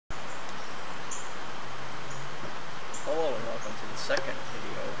second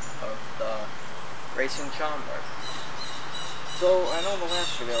video of the racing Chalmer. So I know in the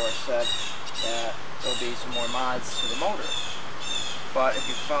last video I said that there'll be some more mods to the motor, but if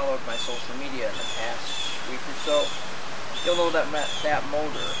you followed my social media in the past week or so, you'll know that that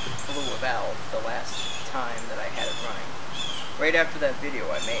motor blew a valve the last time that I had it running. Right after that video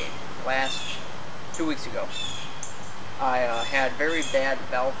I made 2 weeks ago, I had very bad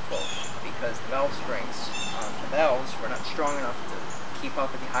valve flow because the valve springs on the valves were not strong enough to keep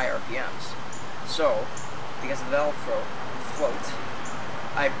up with the high RPMs. So, because of the valve float,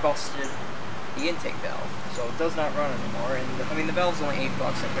 I busted the intake valve, so it does not run anymore. And I mean, the valve's only $8.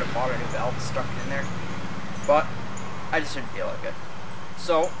 I could have bought a new valve and stuck it in there, but I just didn't feel like it.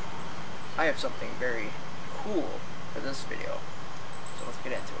 So, I have something very cool for this video. So let's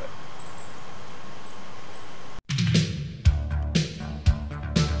get into it.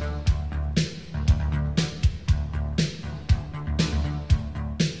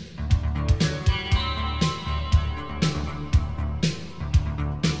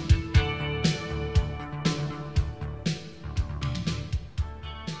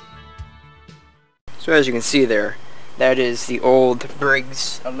 So as you can see there, that is the old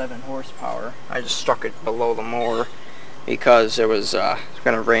Briggs 11 horsepower. I just stuck it below the mower because it was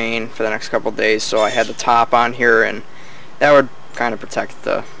going to rain for the next couple days, so I had the top on here, and that would kind of protect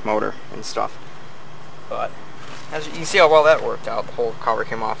the motor and stuff. But as you can see how well that worked out, the whole cover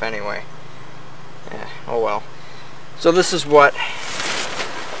came off anyway. Oh well. So this is what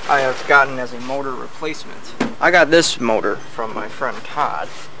I have gotten as a motor replacement. I got this motor from my friend Todd,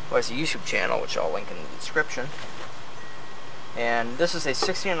 who has a YouTube channel, which I'll link in the description. And this is a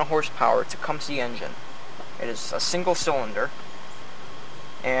 16 horsepower Tecumseh engine. It is a single cylinder,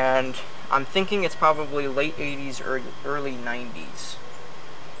 and I'm thinking it's probably late 80s or early 90s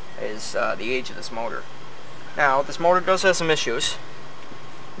is the age of this motor. Now, this motor does have some issues.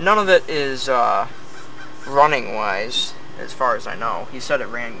 None of it is running wise, as far as I know. He said it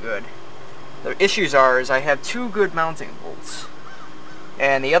ran good. The issues are I have 2 good mounting bolts,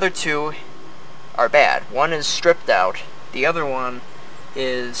 and the other 2 are bad. One is stripped out. The other one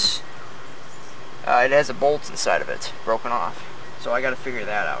is it has a bolt inside of it broken off, so I got to figure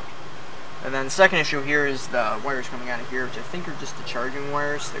that out. And then the second issue here is the wires coming out of here, which I think are just the charging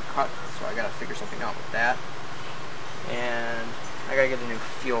wires. They're cut, so I got to figure something out with that. And I got to get a new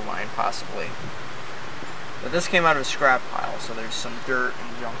fuel line possibly. But this came out of a scrap pile, so there's some dirt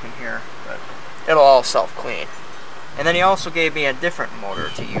and junk in here, but it'll all self-clean. And then he also gave me a different motor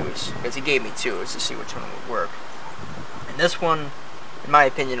to use, because he gave me 2 to see which one would work. And this one, in my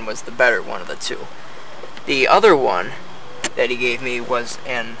opinion, was the better one of the 2. The other one that he gave me was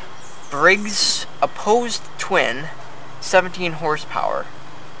an Briggs opposed twin, 17 horsepower.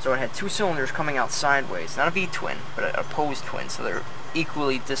 So it had 2 cylinders coming out sideways, not a V-twin, but an opposed twin, so they're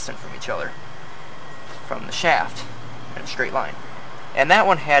equally distant from each other from the shaft in a straight line. And that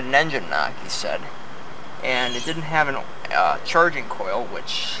one had an engine knock, he said, and it didn't have a charging coil,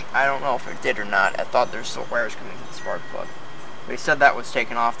 which I don't know if it did or not. I thought there's still wires coming to the spark plug. But he said that was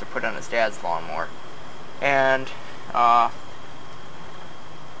taken off to put on his dad's lawnmower. And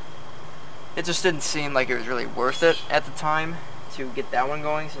it just didn't seem like it was really worth it at the time to get that one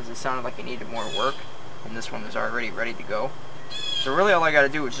going, since it sounded like it needed more work, and this one was already ready to go. So really all I got to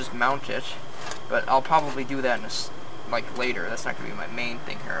do is just mount it, but I'll probably do that in later. That's not going to be my main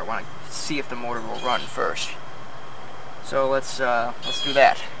thing here. I want to see if the motor will run first. So let's do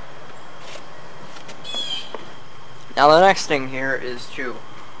that. Now the next thing here is to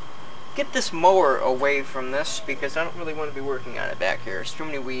get this mower away from this, because I don't really want to be working on it back here. There's too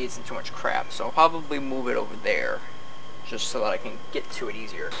many weeds and too much crap, so I'll probably move it over there, just so that I can get to it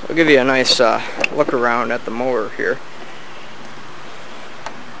easier. I'll give you a nice look around at the mower here.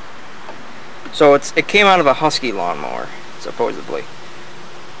 So it came out of a Husky lawnmower, supposedly.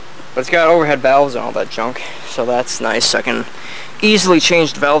 But it's got overhead valves and all that junk, so that's nice. I can easily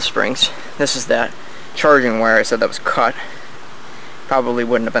change the valve springs. This is that charging wire I said that was cut. Probably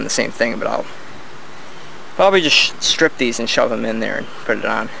wouldn't have been the same thing, but I'll probably just strip these and shove them in there and put it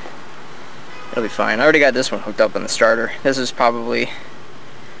on. It'll be fine. I already got this one hooked up in the starter. This is probably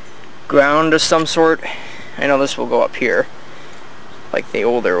ground of some sort. I know this will go up here, like the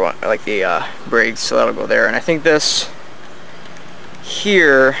older one, like the Briggs, so that'll go there. And I think this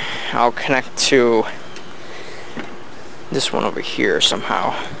here I'll connect to this one over here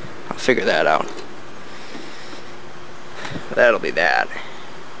somehow. I'll figure that out. That'll be that.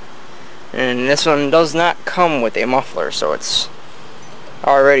 And this one does not come with a muffler, so it's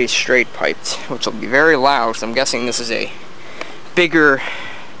already straight piped, which will be very loud, so I'm guessing this is a bigger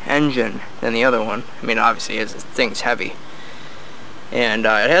engine than the other one. I mean, obviously this thing's heavy. And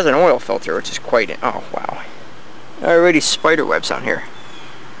it has an oil filter, which is quite... Oh, wow. Already spider webs on here.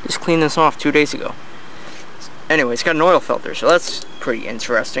 Just cleaned this off 2 days ago. Anyway, it's got an oil filter, so that's pretty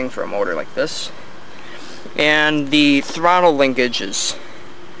interesting for a motor like this. And the throttle linkage is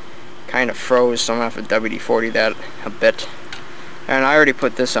kind of froze, so I'm going to have to WD-40 that a bit. And I already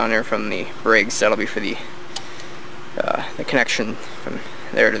put this on there from the Briggs. That'll be for the connection from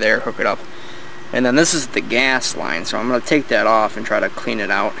there to there, hook it up. And then this is the gas line, so I'm going to take that off and try to clean it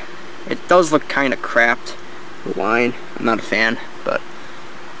out. It does look kind of crapped, the line. I'm not a fan, but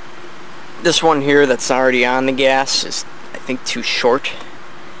this one here that's already on the gas is, I think, too short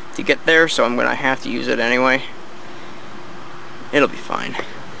to get there, so I'm going to have to use it anyway. It'll be fine.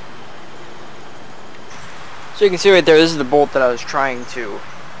 So you can see right there, this is the bolt that I was trying to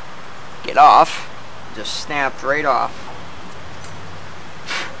get off. Just snapped right off.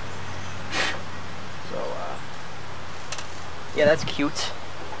 So, yeah, that's cute.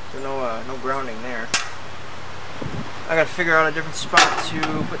 So no grounding there. I gotta figure out a different spot to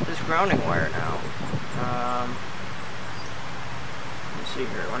put this grounding wire now. Let me see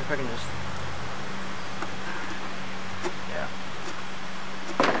here. I wonder if I can just... Yeah.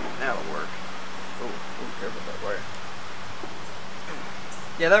 That'll work. Oh, careful with that wire.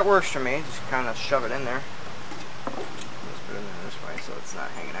 Yeah, that works for me. Just kind of shove it in there. Just put it in there this way so it's not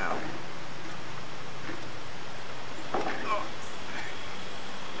hanging out.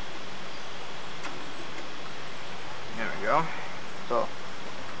 There we go. So,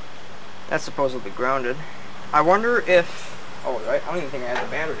 that's supposedly grounded. I wonder if... Oh, I don't even think I had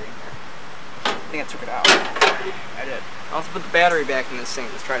the battery in there. I think I took it out. I did. I'll have to put the battery back in this thing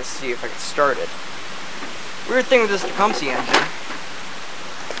to try to see if I can start it. Weird thing with this Tecumseh engine.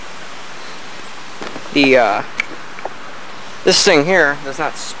 This thing here does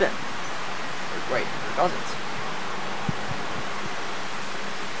not spin. Right, it doesn't.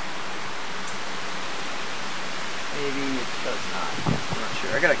 Maybe it does not. I'm not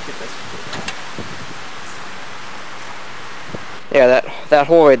sure. I gotta get this. Yeah, that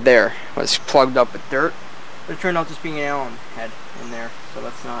hole right there was plugged up with dirt. But it turned out just being an Allen head in there, so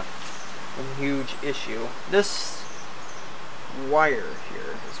that's not a huge issue. This wire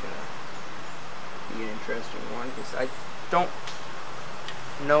here is gonna be an interesting one because I don't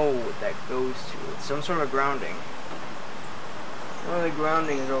know what that goes to. It's some sort of grounding. One of the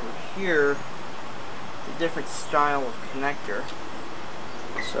grounding is over here. It's a different style of connector.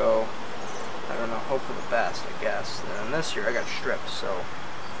 So I don't know. Hope for the best, I guess. And then this here I got stripped. So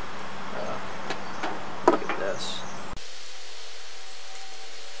look at this.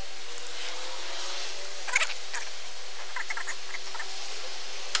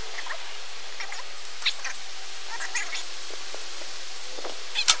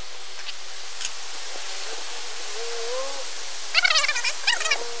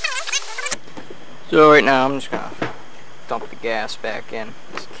 So right now I'm just gonna dump the gas back in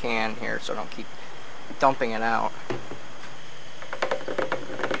this can here so I don't keep dumping it out.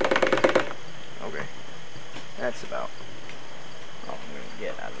 Okay, that's about all I'm gonna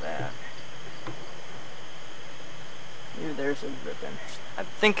get out of that. Here, there's a ribbon. I'm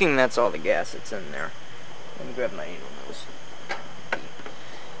thinking that's all the gas that's in there. Let me grab my needle nose.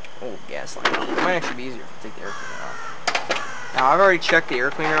 Old gas line. It might actually be easier if I take the air cleaner off. Now I've already checked the air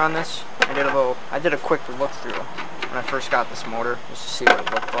cleaner on this. I did a quick look through when I first got this motor just to see what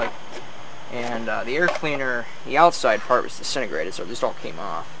it looked like. And the air cleaner, the outside part was disintegrated, so it just all came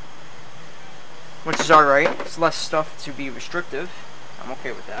off. Which is alright. It's less stuff to be restrictive. I'm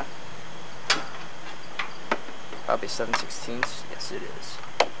okay with that. Probably 7/16. Yes, it is.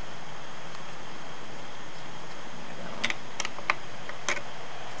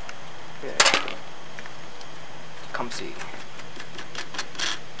 Okay. Tecumseh.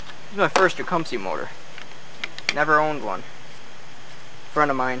 This is my first Tecumseh motor. Never owned one. A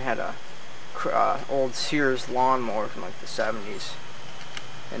friend of mine had a old Sears lawnmower from like the 70s,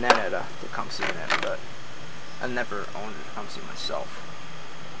 and that had a Tecumseh in it, but I never owned a Tecumseh myself.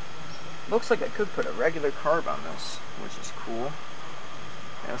 Looks like I could put a regular carb on this, which is cool.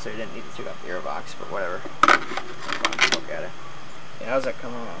 I also didn't need to take off the airbox, but whatever. Let's look at it. Yeah, how's that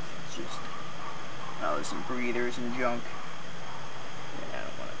coming off? It's just, oh, there's some breathers and junk. Yeah, I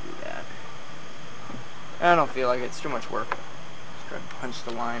don't want to do that. I don't feel like it. It's too much work. Just try to punch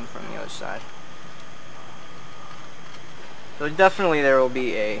the line from the other side. So definitely there will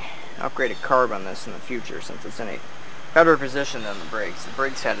be a upgraded carb on this in the future, since it's in a better position than the Briggs. The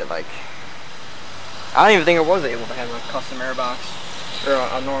Briggs had it like, I don't even think it was able to have a custom airbox or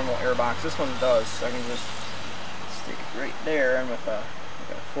a normal airbox. This one does. So I can just stick it right there, and with a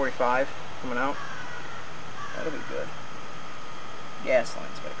 45 coming out, that'll be good. Gas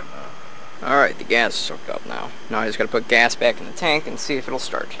line's gotta come out. Alright, the gas is hooked up now. Now I just gotta put gas back in the tank and see if it'll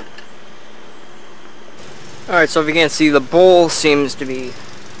start. Alright, so if you can't see, the bowl seems to be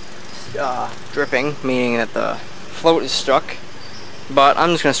dripping, meaning that the float is stuck. But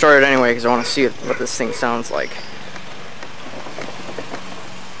I'm just gonna start it anyway because I want to see what this thing sounds like.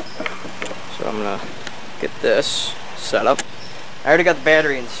 So I'm gonna get this set up. I already got the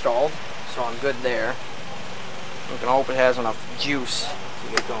battery installed, so I'm good there. I'm gonna hope it has enough juice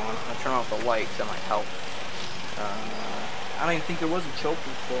to get going. I'll turn off the light, that might help. I don't even think there was a choke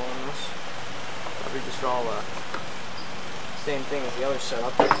control on this. Probably just all same thing as the other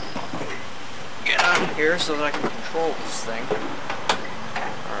setup. Get on here so that I can control this thing.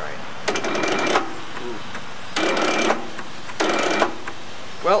 Alright.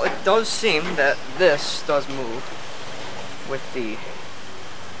 Well, it does seem that this does move with the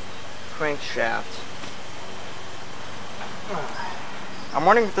crankshaft. I'm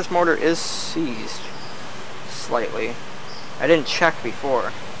wondering if this motor is seized slightly. I didn't check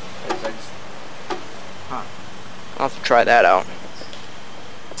before. I'll have to try that out.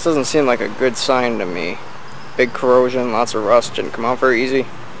 This doesn't seem like a good sign to me. Big corrosion, lots of rust, didn't come out very easy.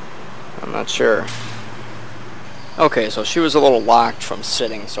 I'm not sure. Okay, so she was a little locked from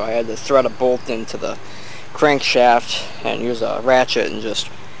sitting, so I had to thread a bolt into the crankshaft and use a ratchet and just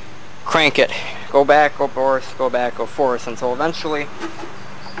crank it. Go back, go forth, go back, go forth until eventually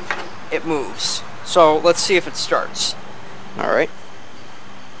it moves. So let's see if it starts. Alright.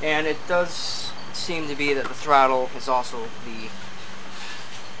 And it does seem to be that the throttle is also the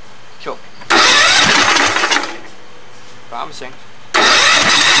choke. Promising.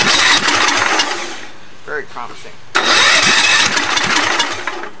 Very promising.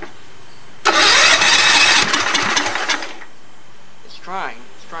 It's trying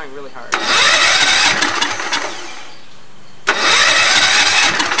really hard.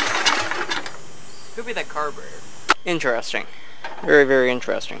 Could be that carburetor. Interesting. Very, very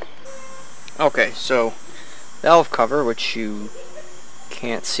interesting. Okay, so valve cover, which you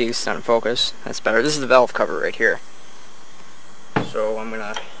can't see, it's not in focus. That's better. This is the valve cover right here. So I'm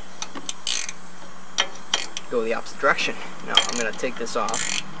gonna go the opposite direction. Now I'm gonna take this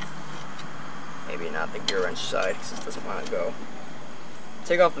off. Maybe not the gear wrench side because this doesn't want to go.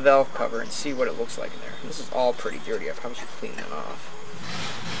 Take off the valve cover and see what it looks like in there. This is all pretty dirty. I probably should clean that off.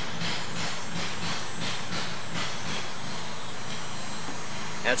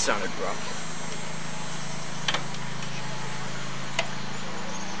 That sounded rough.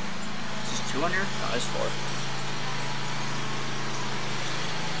 Is this 2 on here? No, it's 4.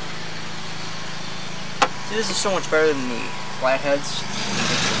 See, this is so much better than the flatheads. It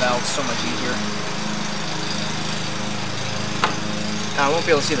makes the valve so much easier. Now, I won't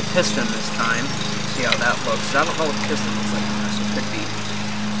be able to see the piston this time. See how that looks. I don't know what the piston looks like on this. It could be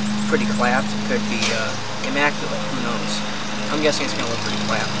pretty clapped. It could be immaculate. Who knows? I'm guessing it's going to look pretty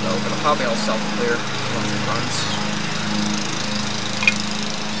clapped, though. But it'll probably all self-clear once it runs.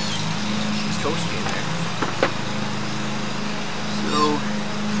 She's toasty in there. So,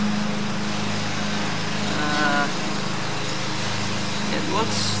 it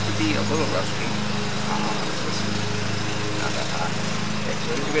looks to be a little rusty. Not that hot. Okay,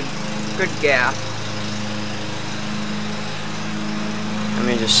 so there's a good gap. Let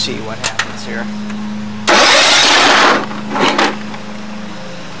me just see what happens here.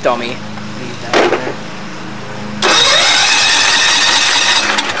 Dummy. Leave that in there.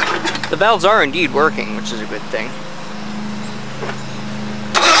 The valves are indeed working, which is a good thing.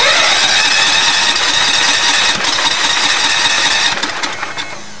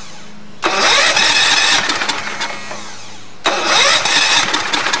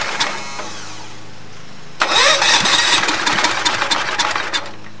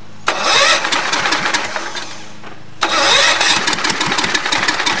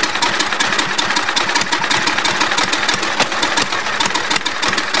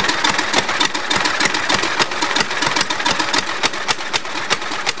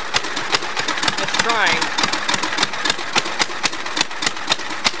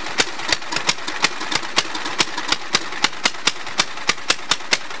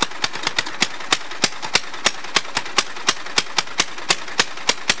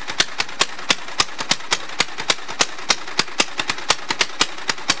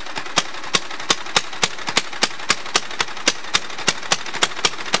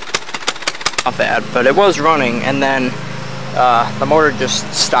 Not bad, but it was running, and then the motor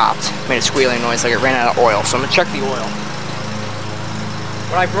just stopped. Made a squealing noise like it ran out of oil, so I'm gonna check the oil.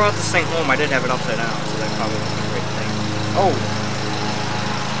 When I brought this thing home, I did have it upside down, so that probably wasn't a great thing. Oh!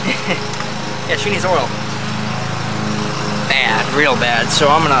 Yeah, she needs oil. bad, real bad.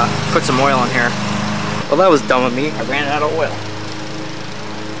 So I'm gonna put some oil in here. Well, that was dumb of me. I ran out of oil.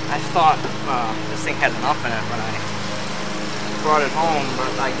 I thought this thing had enough in it when I brought it home,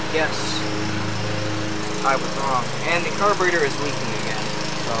 but I guess I was wrong. And the carburetor is leaking again,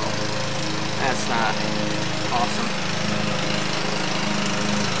 so that's not awesome.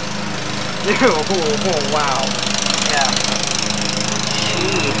 Oh, wow. Yeah.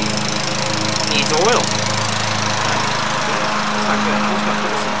 She needs oil. That's not good. I'm just gonna put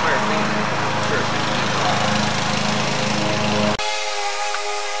this entire thing in there. I'm sure it's gonna be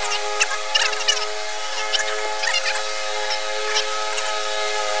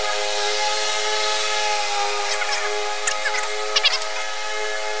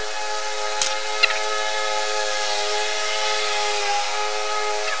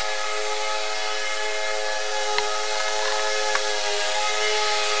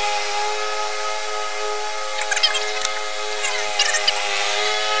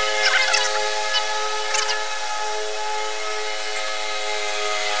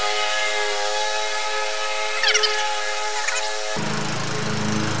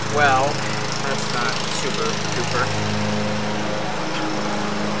well, that's not super duper.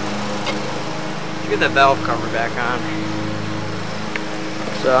 Get the valve cover back on.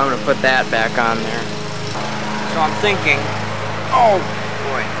 So I'm gonna put that back on there. So I'm thinking, oh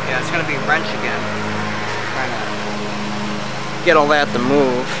boy, yeah, it's gonna be wrench again. Trying to get all that to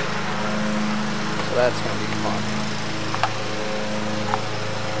move. So that's gonna be fun.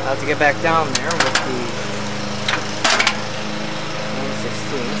 I'll have to get back down there with the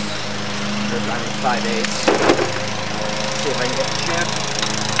 1/16. I mean 5/8. See if I can get the chip.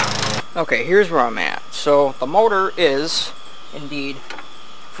 Okay, here's where I'm at. So the motor is indeed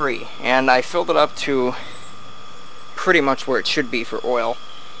free, and I filled it up to pretty much where it should be for oil,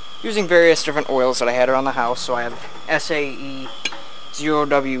 using various different oils that I had around the house. So I have SAE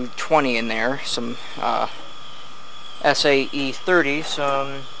 0W20 in there, some SAE 30,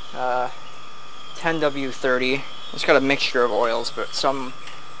 some 10W30. It's got a mixture of oils, but some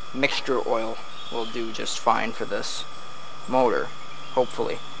mixture oil will do just fine for this motor,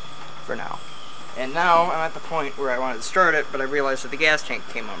 hopefully, for now. And now I'm at the point where I wanted to start it, but I realized that the gas tank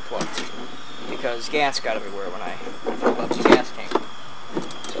came unplugged, because gas got everywhere when I filled up the gas tank.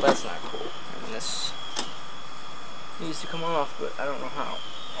 So that's not cool. And this needs to come off, but I don't know how.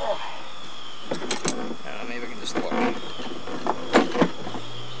 Maybe I can just look.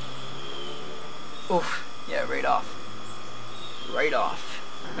 Oof. Yeah, right off. Right off.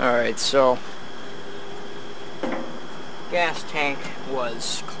 Alright, so gas tank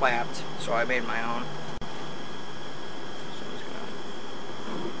was clapped, so I made my own. So I'm just gonna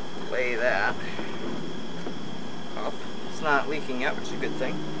lay that up. It's not leaking yet, which is a good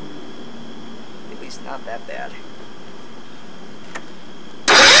thing. At least not that bad.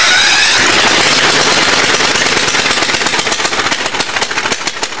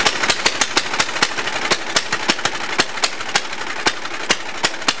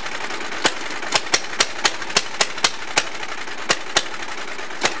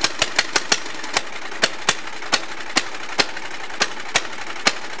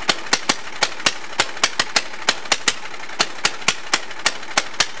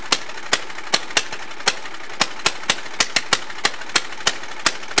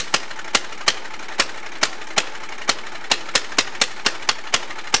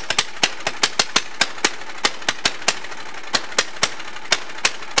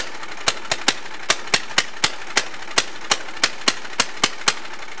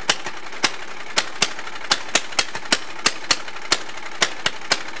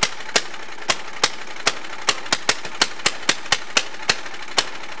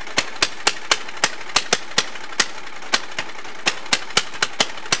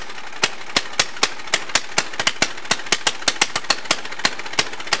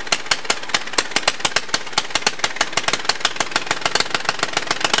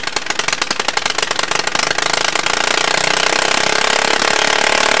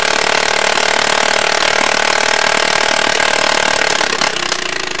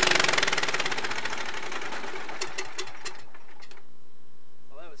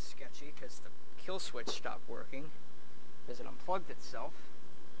 Switch stopped working because it unplugged itself.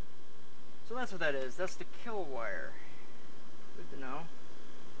 So that's what that is. That's the kill wire. Good to know.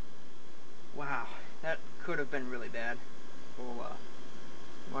 Wow, that could have been really bad. Full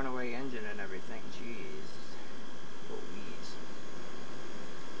runaway engine and everything. Jeez. Louise.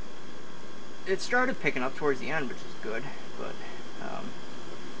 It started picking up towards the end, which is good, but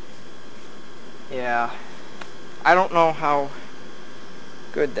yeah, I don't know how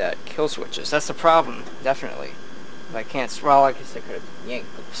good that kill switch is. That's the problem, definitely. If I can't, well, I guess I could have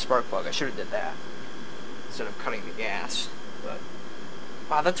yanked the spark plug. I should have did that instead of cutting the gas. But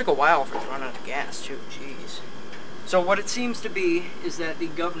wow, that took a while for it to run out of gas too. Jeez. So what it seems to be is that the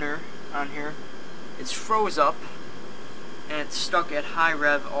governor on here, it's froze up and it's stuck at high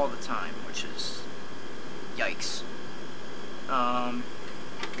rev all the time, which is yikes. Yeah,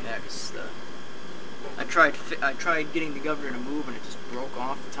 'cause I tried getting the governor to move and it just broke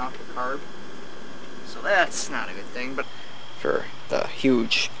off the top of the carb. So that's not a good thing, but for the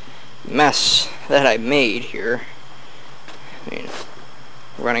huge mess that I made here, I mean,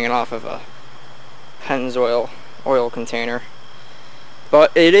 running it off of a Pennzoil oil container.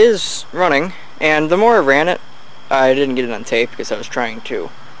 But it is running, and the more I ran it, I didn't get it on tape because I was trying to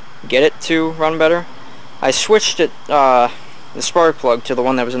get it to run better. I switched it, the spark plug, to the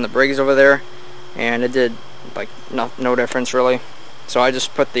one that was in the Briggs over there, and it did like no difference really. So I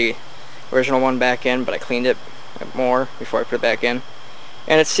just put the original one back in, but I cleaned it more before I put it back in,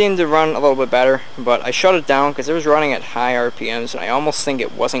 and it seemed to run a little bit better. But I shut it down because it was running at high RPMs, and I almost think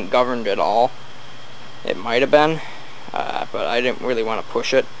it wasn't governed at all. It might have been, but I didn't really want to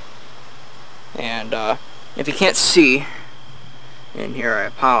push it. And if you can't see in here, I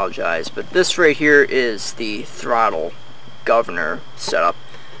apologize, but this right here is the throttle governor setup,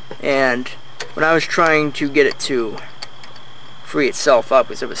 and when I was trying to get it to free itself up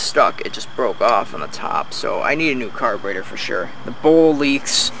because it was stuck, it just broke off on the top. So I need a new carburetor for sure. The bowl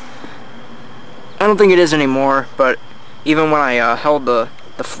leaks. I don't think it is anymore, but even when I held the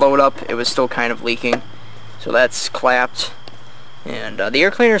float up, it was still kind of leaking. So that's clapped. And the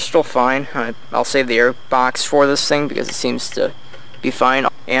air cleaner is still fine. I'll save the air box for this thing because it seems to be fine.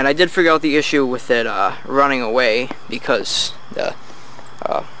 And I did figure out the issue with it running away, because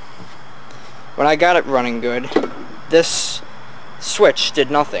when I got it running good, this switch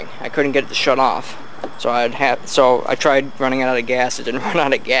did nothing. I couldn't get it to shut off. So I tried running it out of gas. It didn't run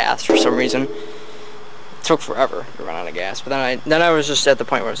out of gas for some reason. It took forever to run out of gas. But then I was just at the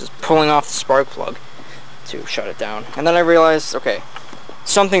point where I was just pulling off the spark plug to shut it down. And then I realized, okay,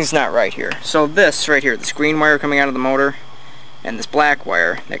 something's not right here. So this right here, this green wire coming out of the motor, and this black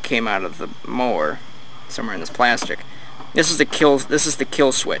wire that came out of the mower, somewhere in this plastic, this is the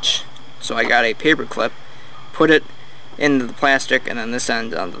kill switch. So I got a paper clip, put it into the plastic, and then this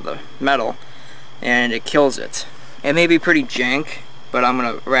end onto the metal, and it kills it. It may be pretty jank, but I'm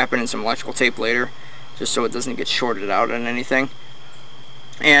gonna wrap it in some electrical tape later, just so it doesn't get shorted out on anything.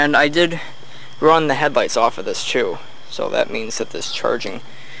 And I did run the headlights off of this too, so that means that this charging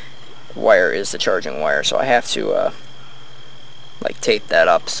wire is the charging wire. So I have to like tape that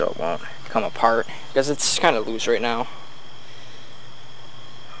up so it won't come apart, because it's kind of loose right now.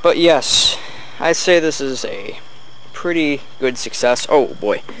 But yes, I say this is a pretty good success. Oh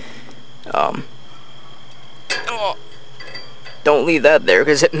boy. Oh, don't leave that there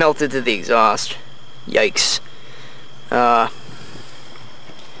because it melted to the exhaust. Yikes. Yeah,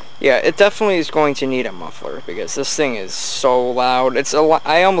 it definitely is going to need a muffler because this thing is so loud.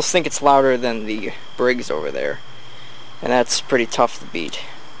 I almost think it's louder than the Briggs over there, and that's pretty tough to beat.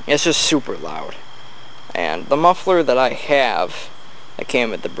 It's just super loud. And the muffler that I have that came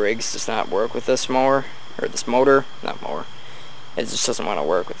with the Briggs does not work with this mower, or this motor, not mower. It just doesn't want to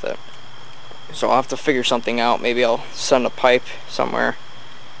work with it. So I'll have to figure something out. Maybe I'll send a pipe somewhere.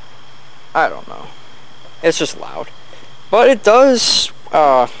 I don't know. It's just loud. But it does,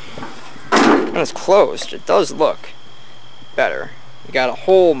 when it's closed, it does look better. You got a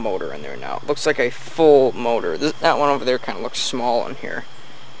whole motor in there now. It looks like a full motor. That one over there kind of looks small in here.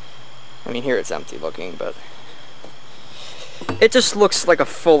 I mean, here it's empty looking, but it just looks like a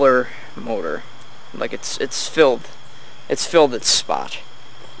fuller motor. Like it's filled its spot.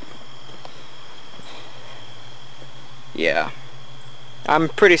 Yeah, I'm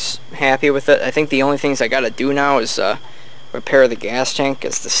pretty happy with it. I think the only things I gotta do now is repair the gas tank,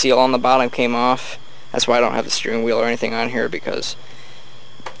 as the seal on the bottom came off. That's why I don't have the steering wheel or anything on here, because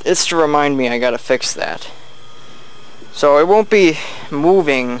it's to remind me I gotta fix that. So it won't be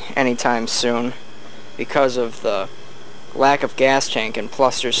moving anytime soon because of the lack of gas tank, and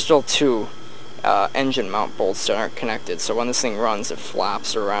plus there's still two engine mount bolts that aren't connected, so when this thing runs it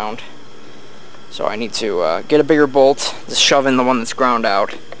flops around. So I need to get a bigger bolt to shove in the one that's ground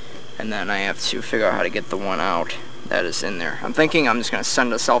out, and then I have to figure out how to get the one out that is in there. I'm thinking I'm just going to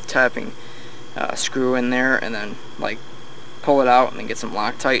send a self-tapping screw in there, and then like pull it out and then get some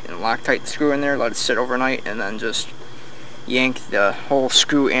Loctite and Loctite the screw in there, let it sit overnight, and then just yank the whole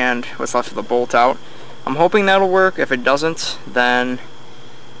screw and what's left of the bolt out. I'm hoping that'll work. If it doesn't, then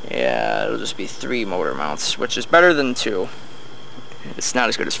yeah, it'll just be 3 motor mounts, which is better than 2. It's not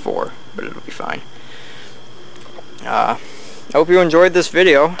as good as 4, but it'll be fine. I hope you enjoyed this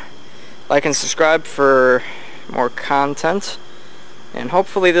video. Like and subscribe for more content, and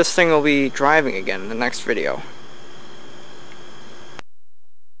hopefully this thing will be driving again in the next video.